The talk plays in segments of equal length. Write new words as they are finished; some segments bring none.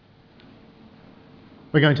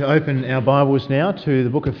We're going to open our Bibles now to the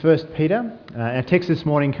book of 1 Peter. Our text this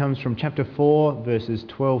morning comes from chapter 4, verses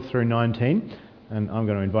 12 through 19, and I'm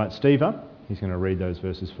going to invite Steve up. He's going to read those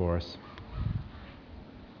verses for us.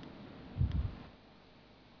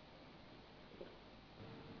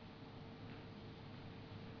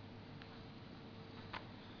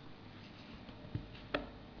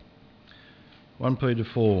 Peter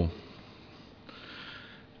 4.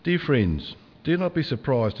 Dear friends, do not be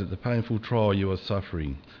surprised at the painful trial you are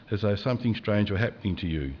suffering, as though something strange were happening to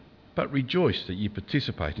you. But rejoice that you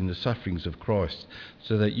participate in the sufferings of Christ,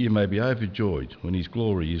 so that you may be overjoyed when his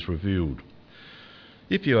glory is revealed.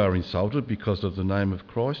 If you are insulted because of the name of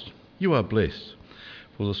Christ, you are blessed,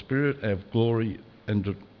 for the Spirit of glory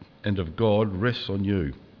and of God rests on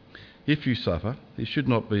you. If you suffer, it should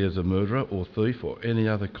not be as a murderer or thief or any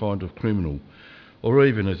other kind of criminal, or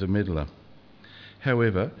even as a meddler.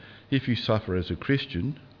 However, if you suffer as a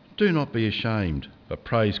Christian, do not be ashamed, but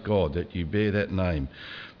praise God that you bear that name,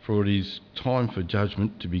 for it is time for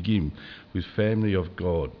judgment to begin with family of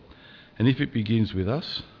God. And if it begins with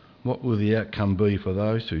us, what will the outcome be for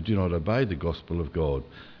those who do not obey the gospel of God?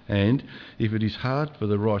 And if it is hard for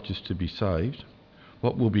the righteous to be saved,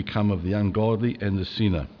 what will become of the ungodly and the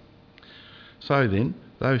sinner? So then,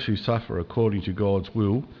 those who suffer according to God's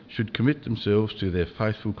will should commit themselves to their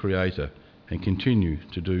faithful Creator and continue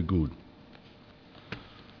to do good.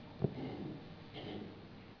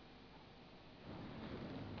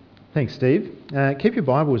 Thanks, Steve. Keep your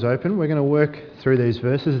Bibles open. We're going to work through these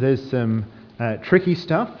verses. There's some tricky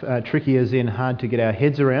stuff, tricky as in hard to get our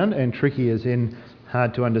heads around, and tricky as in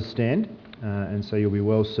hard to understand. And so you'll be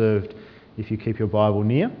well served if you keep your Bible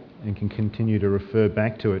near and can continue to refer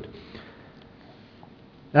back to it.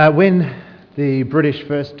 When the British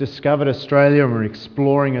first discovered Australia and were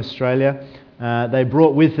exploring Australia, they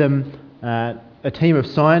brought with them a team of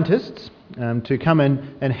scientists to come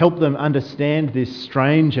and help them understand this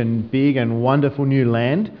strange and big and wonderful new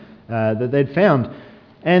land that they'd found.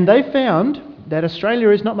 And they found that Australia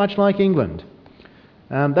is not much like England.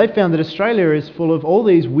 They found that Australia is full of all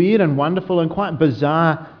these weird and wonderful and quite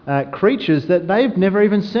bizarre creatures that they've never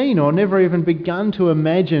even seen or never even begun to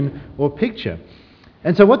imagine or picture.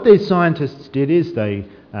 And so what these scientists did is they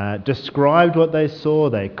described what they saw,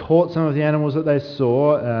 they caught some of the animals that they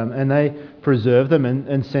saw, and they preserved them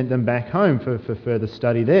and sent them back home for further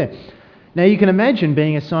study there. Now you can imagine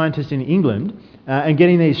being a scientist in England and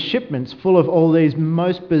getting these shipments full of all these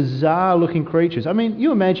most bizarre looking creatures. I mean,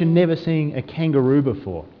 you imagine never seeing a kangaroo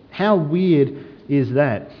before. How weird is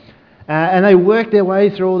that? And they worked their way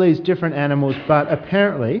through all these different animals, but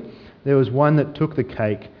apparently there was one that took the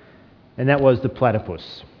cake, and that was the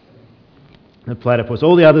platypus. The platypus.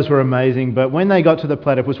 All the others were amazing, but when they got to the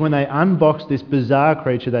platypus, when they unboxed this bizarre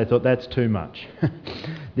creature, they thought, that's too much.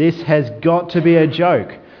 This has got to be a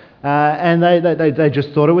joke. And they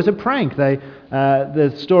just thought it was a prank.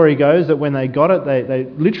 The story goes that when they got it, they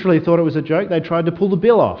literally thought it was a joke. They tried to pull the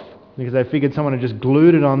bill off because they figured someone had just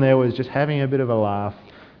glued it on there, was just having a bit of a laugh.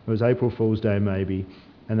 It was April Fool's Day maybe,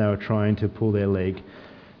 and they were trying to pull their leg.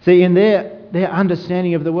 See, in their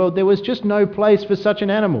understanding of the world, there was just no place for such an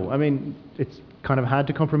animal. I mean, it's kind of hard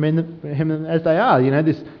to comprehend him as they are. You know,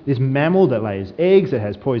 this mammal that lays eggs, it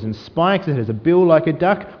has poison spikes, it has a bill like a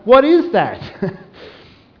duck. What is that?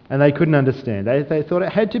 And they couldn't understand. They thought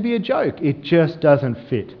it had to be a joke. It just doesn't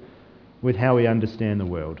fit with how we understand the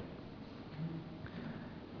world.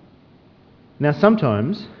 Now,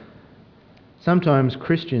 sometimes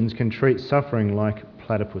Christians can treat suffering like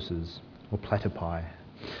platypuses or platypi.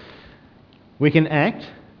 We can act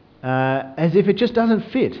as if it just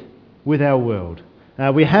doesn't fit with our world.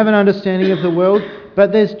 We have an understanding of the world,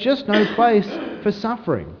 but there's just no place for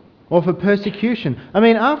suffering or for persecution. I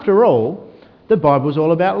mean, after all, the Bible's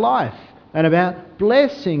all about life and about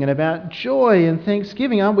blessing and about joy and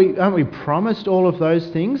thanksgiving. Aren't we promised all of those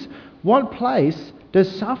things? What place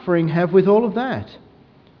does suffering have with all of that?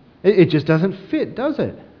 It just doesn't fit, does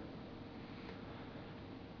it?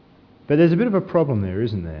 But there's a bit of a problem there,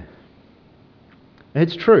 isn't there?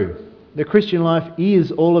 It's true. The Christian life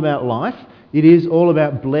is all about life. It is all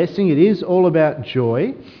about blessing. It is all about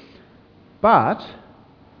joy. But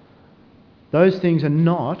those things are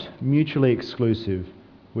not mutually exclusive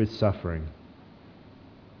with suffering.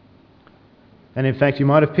 And in fact, you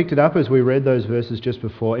might have picked it up as we read those verses just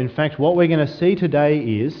before. In fact, what we're going to see today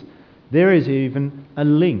is there is even a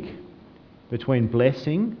link between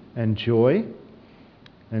blessing and joy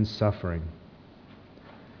and suffering.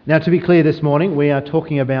 Now, to be clear this morning, we are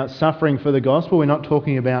talking about suffering for the gospel. We're not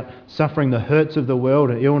talking about suffering the hurts of the world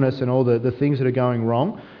and illness and all the things that are going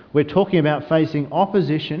wrong. We're talking about facing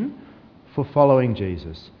opposition for following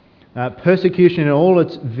Jesus. persecution in all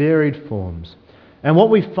its varied forms. And what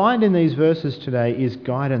we find in these verses today is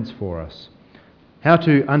guidance for us. How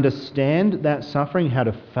to understand that suffering, how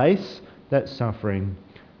to face that suffering,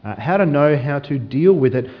 how to know how to deal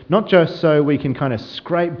with it, not just so we can kind of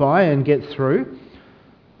scrape by and get through,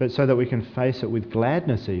 but so that we can face it with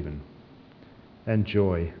gladness even, and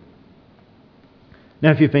joy.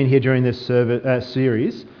 Now, if you've been here during this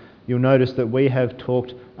series, you'll notice that we have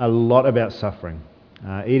talked a lot about suffering.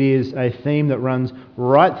 It is a theme that runs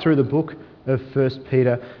right through the book of 1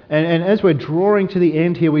 Peter. And as we're drawing to the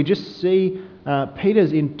end here, we just see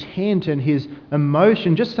Peter's intent and his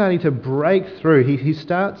emotion just starting to break through. He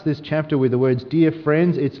starts this chapter with the words, "Dear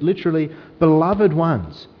friends," it's literally beloved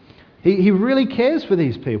ones. He really cares for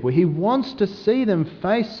these people. He wants to see them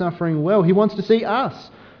face suffering well. He wants to see us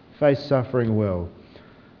face suffering well.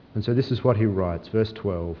 And so this is what he writes, verse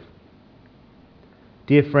 12.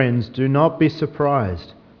 "Dear friends, do not be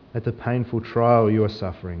surprised at the painful trial you are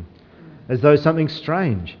suffering, as though something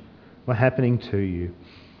strange were happening to you."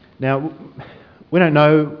 Now, we don't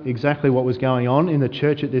know exactly what was going on in the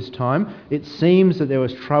church at this time. It seems that there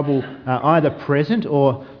was trouble either present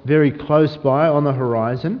or very close by on the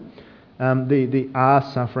horizon. The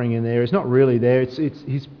suffering in there is not really there.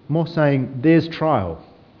 He's more saying there's trial,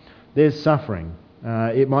 there's suffering.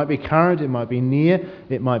 It might be current, it might be near,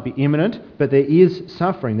 it might be imminent, but there is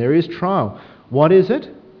suffering, there is trial. What is it?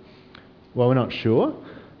 Well, we're not sure.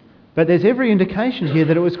 But there's every indication here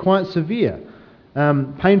that it was quite severe.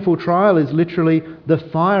 Painful trial is literally the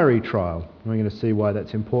fiery trial. We're going to see why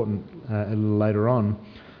that's important a little later on.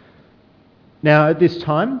 Now, at this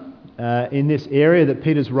time, in this area that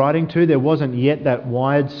Peter's writing to, there wasn't yet that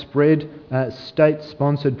widespread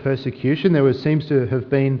state-sponsored persecution. There seems to have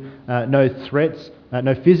been no threats,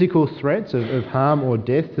 no physical threats of harm or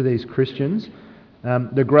death to these Christians.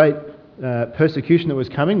 The great persecution that was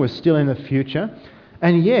coming was still in the future.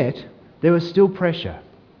 And yet, there was still pressure.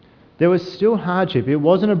 There was still hardship. It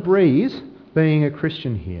wasn't a breeze being a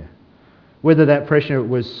Christian here. Whether that pressure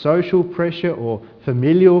was social pressure or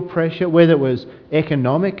familial pressure, whether it was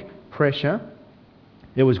economic pressure,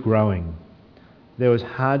 it was growing. There was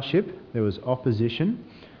hardship, there was opposition,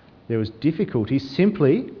 there was difficulty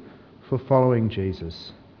simply for following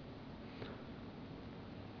Jesus.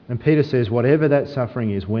 And Peter says, whatever that suffering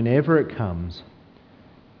is, whenever it comes,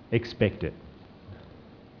 expect it.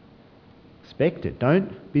 Expect it.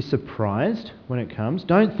 Don't be surprised when it comes.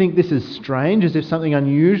 Don't think this is strange, as if something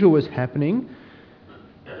unusual was happening.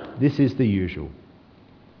 This is the usual.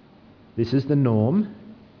 This is the norm.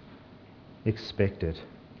 Expect it.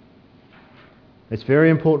 It's very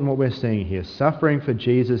important what we're seeing here. Suffering for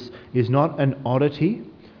Jesus is not an oddity.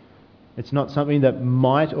 It's not something that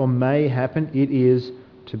might or may happen. It is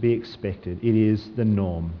to be expected. It is the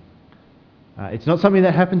norm. It's not something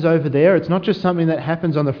that happens over there. It's not just something that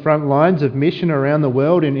happens on the front lines of mission around the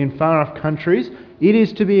world in far-off countries. It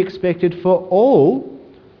is to be expected for all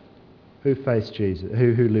who face Jesus,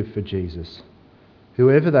 who live for Jesus,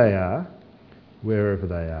 whoever they are, wherever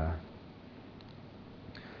they are.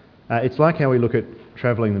 It's like how we look at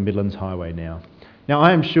travelling the Midlands Highway now. Now,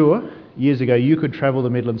 I am sure years ago you could travel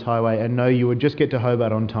the Midlands Highway and know you would just get to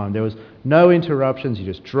Hobart on time. There was no interruptions. You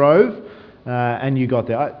just drove and you got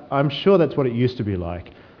there. I'm sure that's what it used to be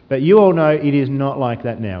like. But you all know it is not like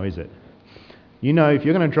that now, is it? You know, if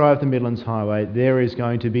you're going to drive the Midlands Highway, there is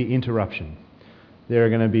going to be interruption. There are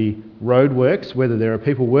going to be roadworks, whether there are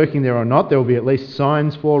people working there or not. There will be at least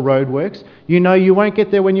signs for roadworks. You know you won't get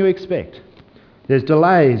there when you expect. There's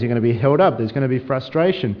delays, you're going to be held up, there's going to be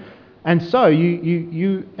frustration. And so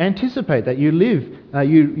you anticipate that,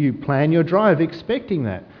 you plan your drive expecting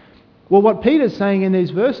that. Well, what Peter's saying in these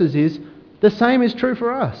verses is the same is true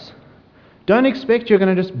for us. Don't expect you're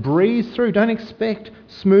going to just breeze through. Don't expect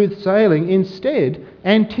smooth sailing. Instead,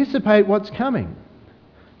 anticipate what's coming.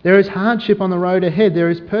 There is hardship on the road ahead. There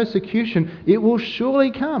is persecution. It will surely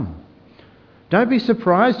come. Don't be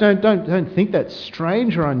surprised. Don't think that's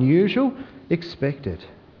strange or unusual. Expect it.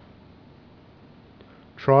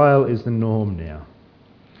 Trial is the norm now.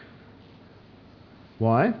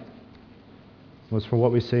 Why? Well, it's from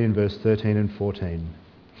what we see in verse 13 and 14.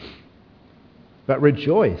 But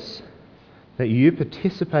rejoice that you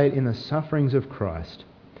participate in the sufferings of Christ,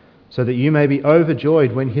 so that you may be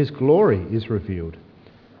overjoyed when his glory is revealed.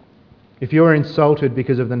 If you are insulted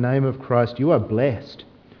because of the name of Christ, you are blessed,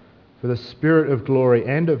 for the Spirit of glory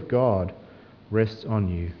and of God rests on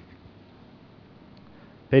you.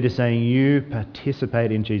 Peter's saying you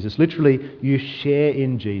participate in Jesus. Literally, you share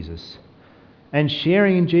in Jesus. And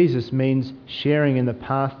sharing in Jesus means sharing in the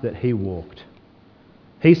path that he walked.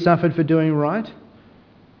 He suffered for doing right.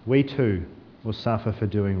 We too or suffer for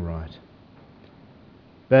doing right.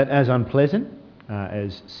 But as unpleasant,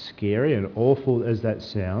 as scary and awful as that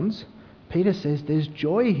sounds, Peter says there's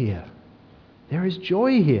joy here. There is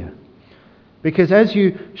joy here. Because as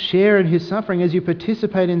you share in his suffering, as you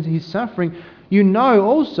participate in his suffering, you know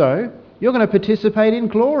also you're going to participate in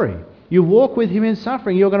glory. You walk with him in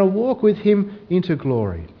suffering, you're going to walk with him into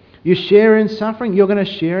glory. You share in suffering, you're going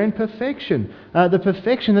to share in perfection. The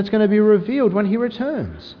perfection that's going to be revealed when he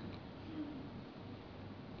returns.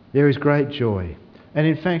 There is great joy. And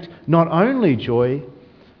in fact, not only joy,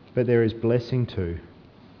 but there is blessing too.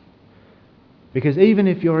 Because even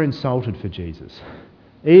if you're insulted for Jesus,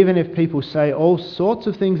 even if people say all sorts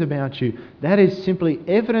of things about you, that is simply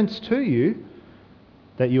evidence to you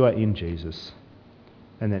that you are in Jesus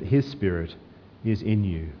and that his Spirit is in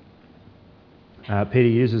you. Peter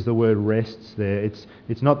uses the word rests there.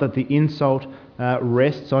 It's not that the insult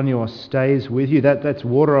rests on you or stays with you. That's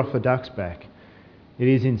water off a duck's back. It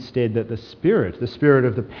is instead that the Spirit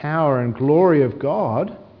of the power and glory of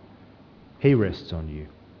God, he rests on you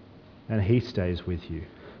and he stays with you.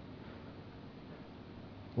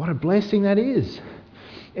 What a blessing that is.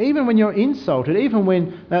 Even when you're insulted, even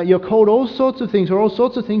when you're called all sorts of things or all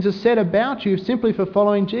sorts of things are said about you simply for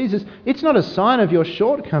following Jesus, it's not a sign of your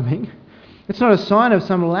shortcoming. It's not a sign of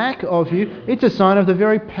some lack of you. It's a sign of the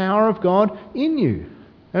very power of God in you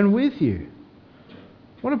and with you.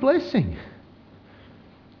 What a blessing.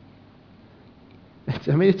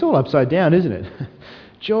 It's all upside down, isn't it?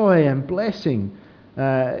 Joy and blessing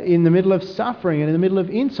in the middle of suffering and in the middle of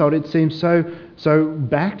insult. It seems so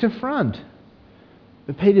back to front.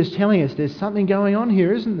 But Peter's telling us there's something going on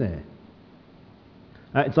here, isn't there?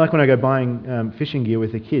 It's like when I go buying fishing gear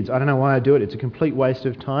with the kids. I don't know why I do it. It's a complete waste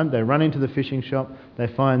of time. They run into the fishing shop. They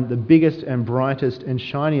find the biggest and brightest and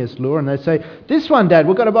shiniest lure and they say, "This one, Dad,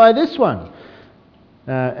 we've got to buy this one."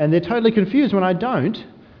 And they're totally confused when I don't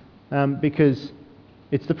because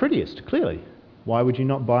it's the prettiest, clearly. Why would you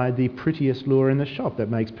not buy the prettiest lure in the shop? That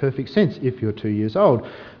makes perfect sense if you're 2 years old.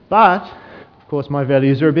 But, of course, my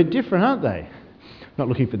values are a bit different, aren't they? I'm not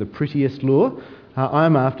looking for the prettiest lure.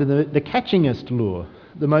 I'm after the catchingest lure,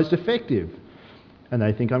 the most effective. And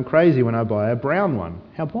they think I'm crazy when I buy a brown one.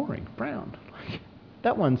 How boring, brown.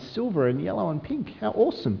 That one's silver and yellow and pink. How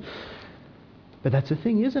awesome. But that's the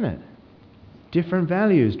thing, isn't it? Different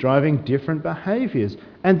values driving different behaviours.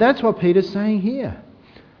 And that's what Peter's saying here.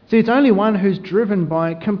 See, it's only one who's driven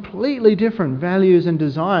by completely different values and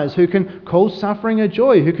desires who can call suffering a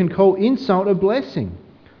joy, who can call insult a blessing.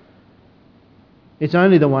 It's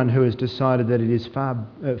only the one who has decided that it is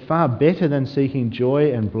far better than seeking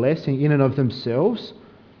joy and blessing in and of themselves.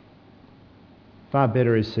 Far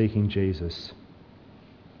better is seeking Jesus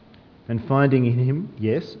and finding in him,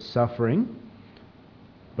 yes, suffering,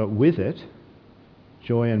 but with it,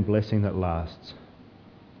 joy and blessing that lasts.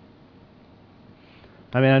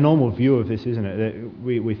 A normal view of this, isn't it? That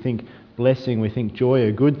we think blessing, we think joy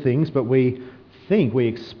are good things, but we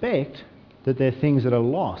expect that they're things that are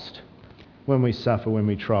lost when we suffer, when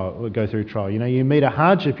we go through trial. You meet a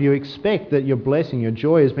hardship, you expect that your blessing, your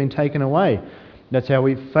joy has been taken away. That's how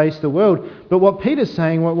we face the world. But what Peter's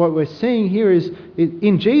saying, what we're seeing here is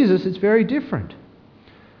in Jesus, it's very different.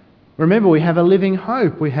 Remember, we have a living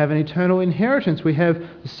hope. We have an eternal inheritance. We have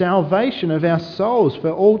the salvation of our souls for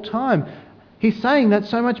all time. He's saying that's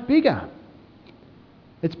so much bigger.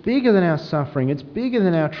 It's bigger than our suffering. It's bigger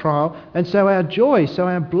than our trial. And so our joy, so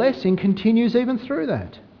our blessing continues even through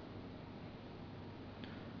that.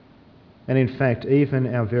 And in fact,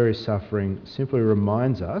 even our very suffering simply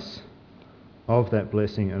reminds us of that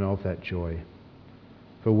blessing and of that joy.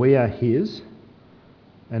 For we are his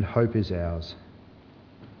and hope is ours.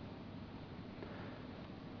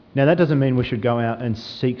 Now that doesn't mean we should go out and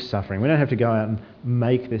seek suffering. We don't have to go out and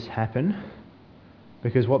make this happen.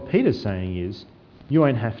 Because what Peter's saying is, you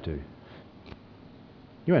won't have to.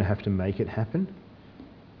 You won't have to make it happen,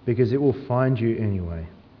 because it will find you anyway.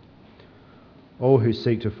 All who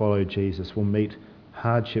seek to follow Jesus will meet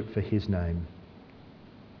hardship for his name.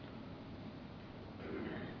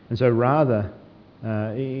 And so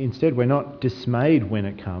instead we're not dismayed when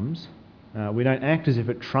it comes. We don't act as if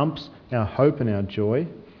it trumps our hope and our joy.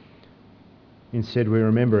 Instead we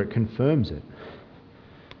remember it confirms it.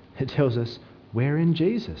 It tells us, we're in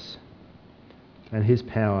Jesus, and his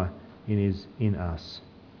power is in us.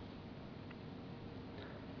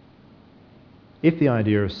 If the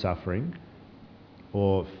idea of suffering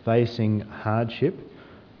or facing hardship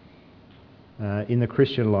in the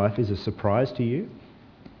Christian life is a surprise to you,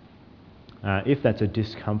 if that's a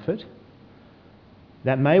discomfort,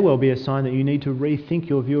 that may well be a sign that you need to rethink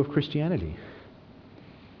your view of Christianity.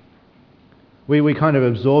 We kind of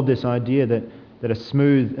absorb this idea that a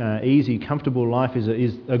smooth, easy, comfortable life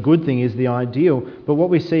is a good thing, is the ideal. But what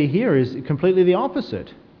we see here is completely the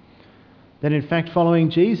opposite. That in fact following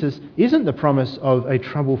Jesus isn't the promise of a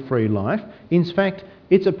trouble-free life. In fact,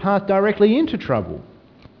 it's a path directly into trouble.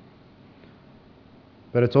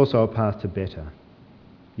 But it's also a path to better.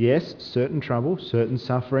 Yes, certain trouble, certain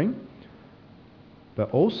suffering, but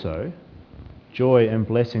also joy and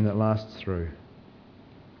blessing that lasts through.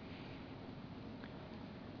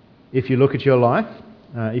 If you look at your life,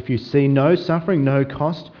 if you see no suffering, no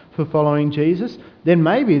cost for following Jesus, then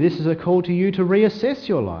maybe this is a call to you to reassess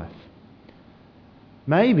your life.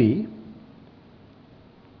 Maybe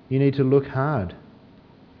you need to look hard.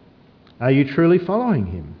 Are you truly following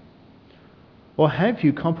him? Or have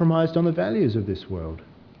you compromised on the values of this world?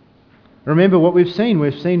 Remember what we've seen.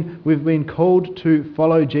 We've been called to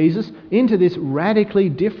follow Jesus into this radically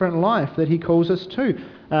different life that he calls us to.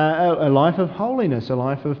 A life of holiness, a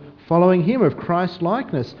life of following him, of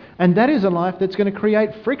Christ-likeness. And that is a life that's going to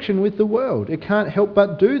create friction with the world. It can't help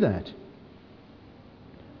but do that.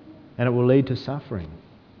 And it will lead to suffering.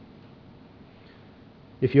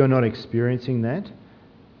 If you're not experiencing that,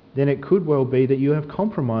 then it could well be that you have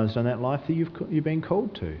compromised on that life that you've been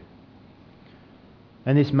called to.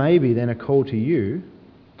 And this may be then a call to you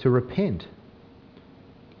to repent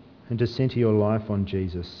and to center your life on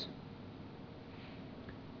Jesus.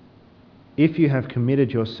 If you have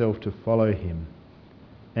committed yourself to follow him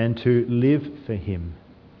and to live for him,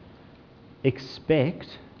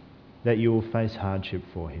 expect that you will face hardship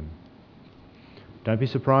for him. Don't be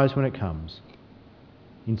surprised when it comes.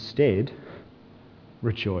 Instead,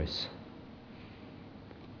 rejoice.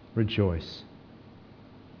 Rejoice.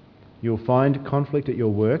 You'll find conflict at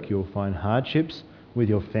your work, you'll find hardships with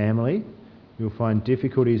your family, you'll find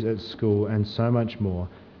difficulties at school and so much more,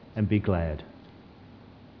 and be glad.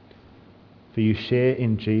 For you share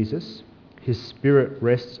in Jesus, his Spirit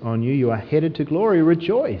rests on you, you are headed to glory,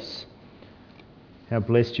 rejoice. How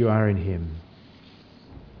blessed you are in him.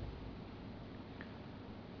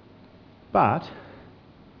 But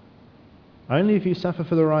only if you suffer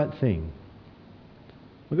for the right thing.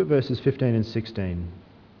 Look at verses 15 and 16.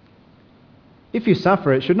 If you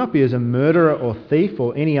suffer, it should not be as a murderer or thief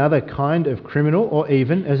or any other kind of criminal or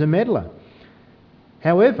even as a meddler.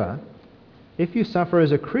 However, if you suffer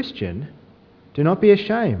as a Christian, do not be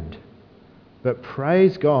ashamed, but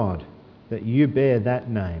praise God that you bear that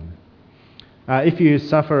name. If you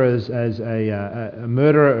suffer as a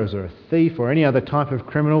murderer, as a thief or any other type of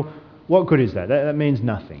criminal, what good is that? That means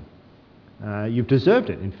nothing. You've deserved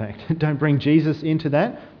it, in fact. Don't bring Jesus into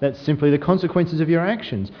that. That's simply the consequences of your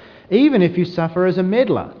actions. Even if you suffer as a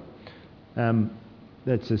meddler.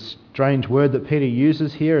 That's a strange word that Peter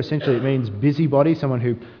uses here. Essentially it means busybody, someone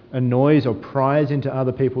who annoys or pries into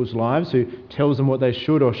other people's lives, who tells them what they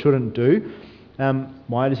should or shouldn't do.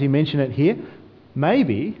 Why does he mention it here?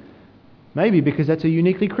 Maybe because that's a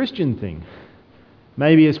uniquely Christian thing.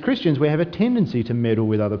 Maybe as Christians we have a tendency to meddle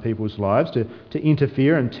with other people's lives, to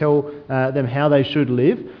interfere and tell them how they should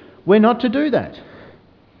live. We're not to do that.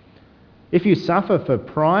 If you suffer for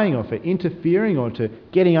prying or for interfering or to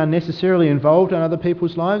getting unnecessarily involved in other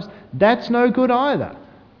people's lives, that's no good either.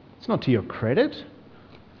 It's not to your credit.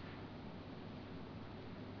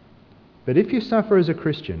 But if you suffer as a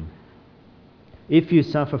Christian, if you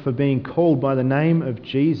suffer for being called by the name of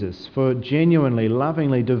Jesus, for genuinely,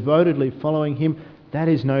 lovingly, devotedly following him, that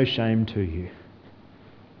is no shame to you.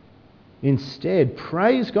 Instead,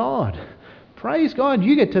 praise God. Praise God,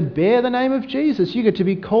 you get to bear the name of Jesus. You get to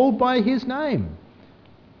be called by his name.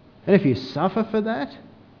 And if you suffer for that,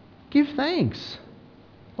 give thanks.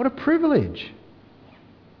 What a privilege.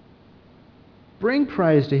 Bring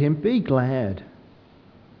praise to him. Be glad.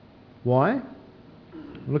 Why?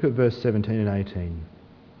 Look at verse 17 and 18.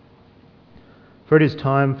 For it is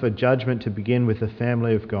time for judgment to begin with the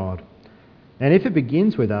family of God. And if it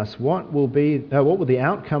begins with us, what will the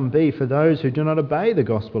outcome be for those who do not obey the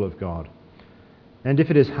gospel of God? And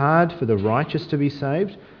if it is hard for the righteous to be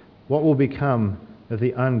saved, what will become of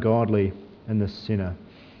the ungodly and the sinner?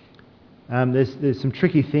 There's some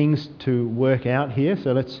tricky things to work out here,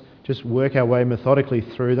 so let's just work our way methodically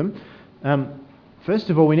through them.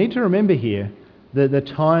 First of all, we need to remember here the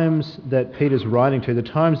times that Peter's writing to, the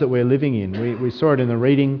times that we're living in. We saw it in the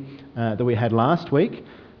reading that we had last week.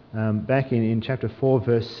 Back in chapter 4,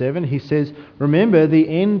 verse 7, he says, remember, the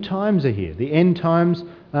end times are here. The end times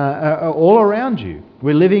are all around you.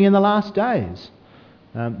 We're living in the last days.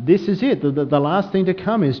 This is it. The last thing to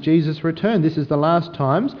come is Jesus' return. This is the last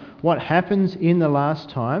times. What happens in the last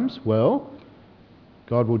times? Well,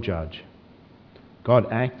 God will judge.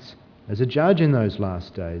 God acts as a judge in those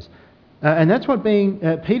last days. And that's what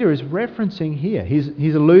Peter is referencing here.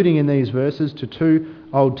 He's alluding in these verses to two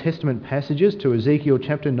Old Testament passages, to Ezekiel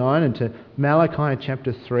chapter 9 and to Malachi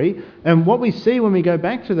chapter 3. And what we see when we go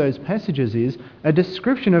back to those passages is a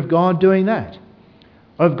description of God doing that,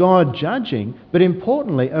 of God judging, but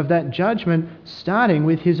importantly of that judgment starting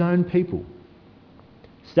with his own people,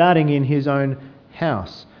 starting in his own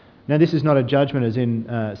house. Now, this is not a judgment as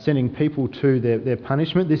in sending people to their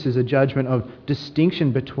punishment. This is a judgment of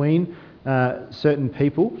distinction between certain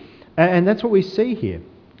people. And that's what we see here.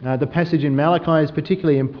 The passage in Malachi is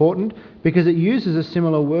particularly important because it uses a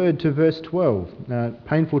similar word to verse 12.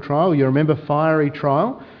 Painful trial, you remember fiery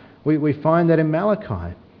trial? We find that in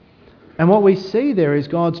Malachi. And what we see there is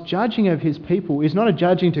God's judging of his people is not a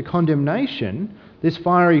judging to condemnation. This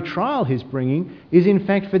fiery trial he's bringing is in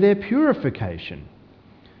fact for their purification.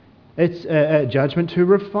 It's a judgment to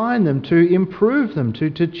refine them, to improve them,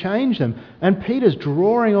 to change them. And Peter's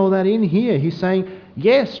drawing all that in here. He's saying,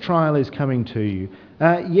 yes, trial is coming to you.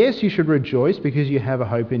 Yes, you should rejoice because you have a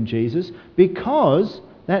hope in Jesus, because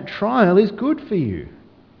that trial is good for you.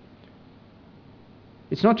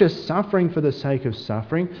 It's not just suffering for the sake of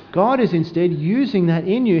suffering. God is instead using that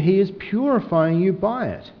in you. He is purifying you by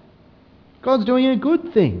it. God's doing a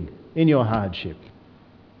good thing in your hardship.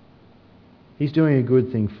 He's doing a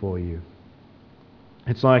good thing for you.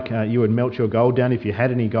 It's like you would melt your gold down if you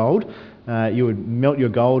had any gold. You would melt your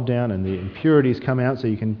gold down and the impurities come out so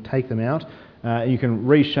you can take them out. You can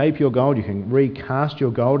reshape your gold. You can recast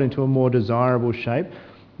your gold into a more desirable shape.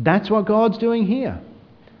 That's what God's doing here.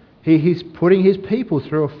 He's putting his people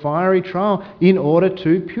through a fiery trial in order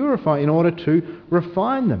to purify, in order to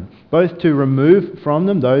refine them, both to remove from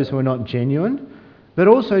them those who are not genuine, but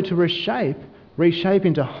also to reshape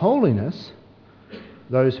into holiness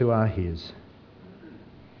those who are his.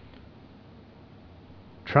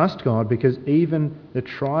 Trust God, because even the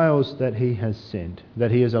trials that he has sent,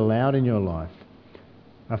 that he has allowed in your life,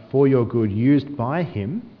 are for your good, used by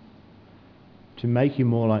him to make you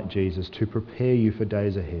more like Jesus, to prepare you for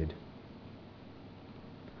days ahead.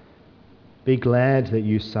 Be glad that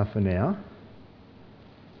you suffer now,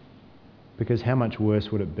 because how much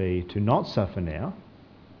worse would it be to not suffer now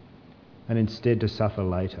and instead to suffer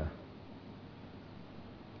later?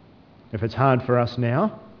 If it's hard for us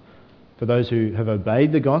now, for those who have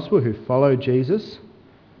obeyed the gospel, who follow Jesus,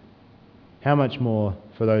 how much more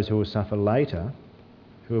for those who will suffer later,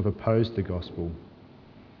 who have opposed the gospel?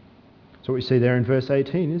 That's what we see there in verse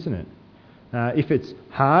 18, isn't it? If it's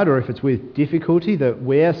hard or if it's with difficulty that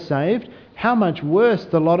we're saved, how much worse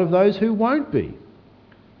the lot of those who won't be?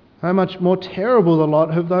 How much more terrible the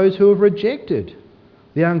lot of those who have rejected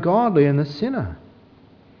the ungodly and the sinner?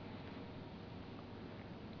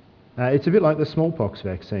 It's a bit like the smallpox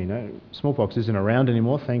vaccine. Smallpox isn't around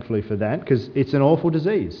anymore, thankfully for that, because it's an awful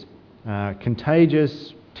disease.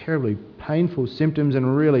 Contagious, terribly painful symptoms and a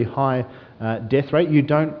really high death rate. You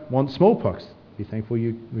don't want smallpox. Be thankful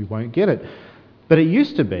we won't get it. But it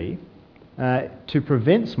used to be, to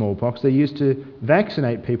prevent smallpox, they used to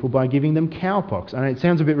vaccinate people by giving them cowpox. I know it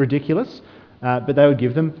sounds a bit ridiculous, but they would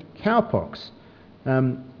give them cowpox.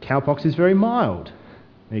 Cowpox is very mild.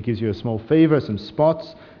 It gives you a small fever, some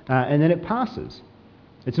spots, and then it passes.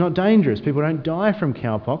 It's not dangerous. People don't die from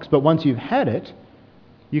cowpox, but once you've had it,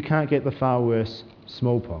 you can't get the far worse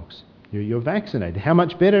smallpox. You're vaccinated. How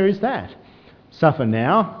much better is that? Suffer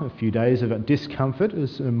now a few days of discomfort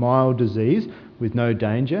as a mild disease with no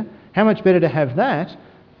danger. How much better to have that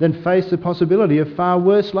than face the possibility of far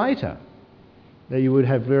worse later, that you would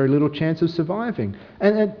have very little chance of surviving.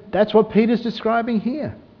 And that's what Peter's describing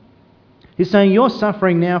here. He's saying your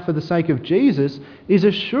suffering now for the sake of Jesus is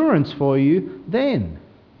assurance for you then.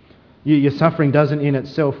 Your suffering doesn't in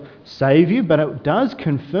itself save you, but it does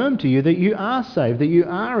confirm to you that you are saved, that you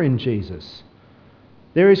are in Jesus.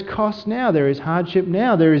 There is cost now, there is hardship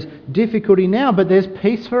now, there is difficulty now, but there's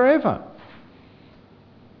peace forever.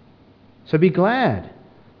 So be glad,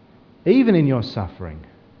 even in your suffering.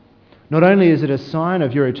 Not only is it a sign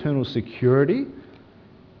of your eternal security,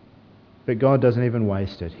 but God doesn't even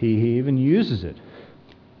waste it. He even uses it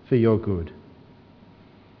for your good.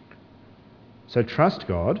 So trust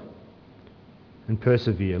God and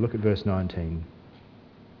persevere. Look at verse 19.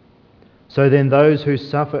 So then those who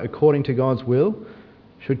suffer according to God's will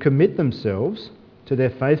should commit themselves to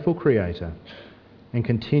their faithful Creator and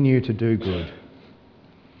continue to do good.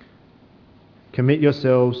 Commit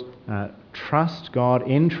yourselves, trust God,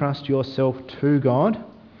 entrust yourself to God.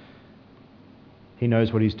 He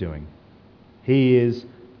knows what He's doing. He is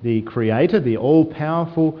the Creator, the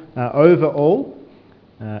all-powerful, over all,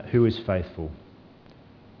 who is faithful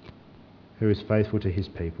to His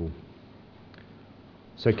people.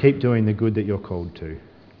 So keep doing the good that you're called to.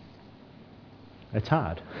 It's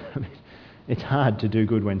hard. It's hard to do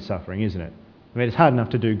good when suffering, isn't it? I mean, it's hard enough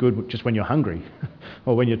to do good just when you're hungry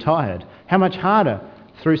or when you're tired. How much harder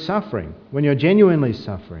through suffering, when you're genuinely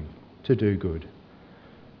suffering, to do good.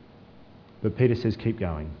 But Peter says, keep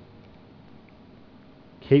going.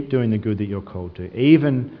 Keep doing the good that you're called to,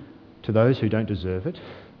 even to those who don't deserve it,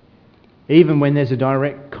 even when there's a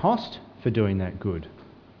direct cost for doing that good.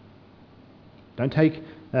 Don't take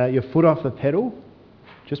your foot off the pedal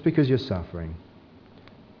just because you're suffering.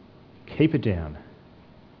 Keep it down.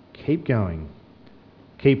 Keep going.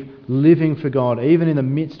 Keep living for God, even in the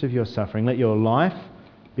midst of your suffering. Let your life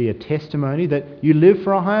be a testimony that you live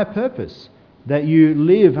for a higher purpose, that you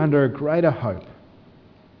live under a greater hope,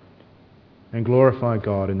 and glorify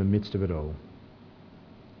God in the midst of it all.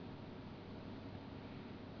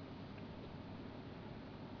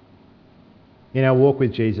 In our walk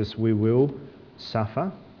with Jesus, we will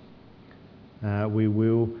suffer. We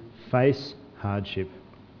will face hardship.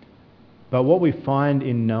 But what we find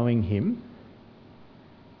in knowing him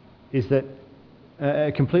is that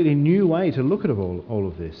a completely new way to look at all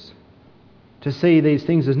of this. To see these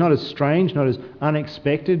things as not as strange, not as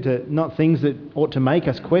unexpected, not things that ought to make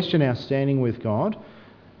us question our standing with God,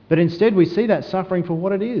 but instead we see that suffering for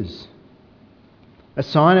what it is. A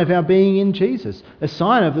sign of our being in Jesus, a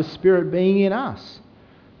sign of the Spirit being in us.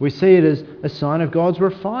 We see it as a sign of God's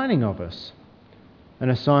refining of us and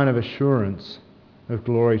a sign of assurance of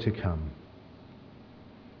glory to come.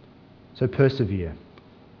 So persevere,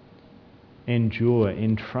 endure,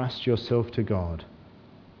 entrust yourself to God.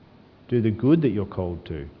 Do the good that you're called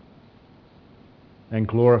to and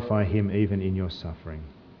glorify him even in your suffering.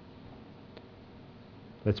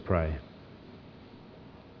 Let's pray.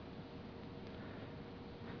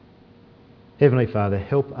 Heavenly Father,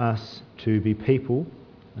 help us to be people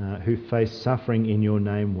who face suffering in your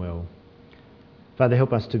name well. Father,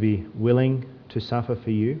 help us to be willing to suffer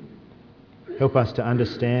for you. Help us to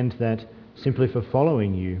understand that simply for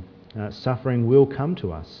following you, suffering will come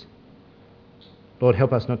to us. Lord,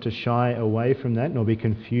 help us not to shy away from that nor be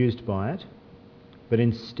confused by it, but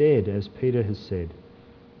instead, as Peter has said,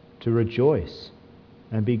 to rejoice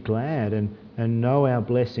and be glad and know our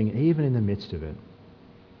blessing even in the midst of it.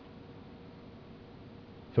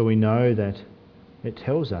 For we know that it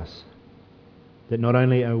tells us that not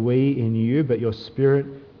only are we in you, but your Spirit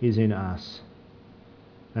is in us,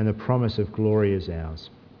 and the promise of glory is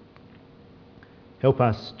ours. Help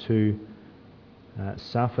us to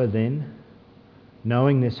suffer then,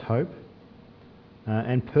 knowing this hope,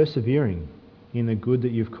 and persevering in the good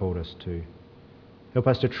that you've called us to. Help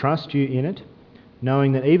us to trust you in it,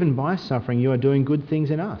 knowing that even by suffering you are doing good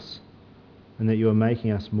things in us, and that you are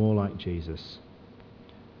making us more like Jesus.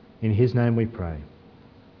 In his name we pray.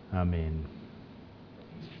 Amen.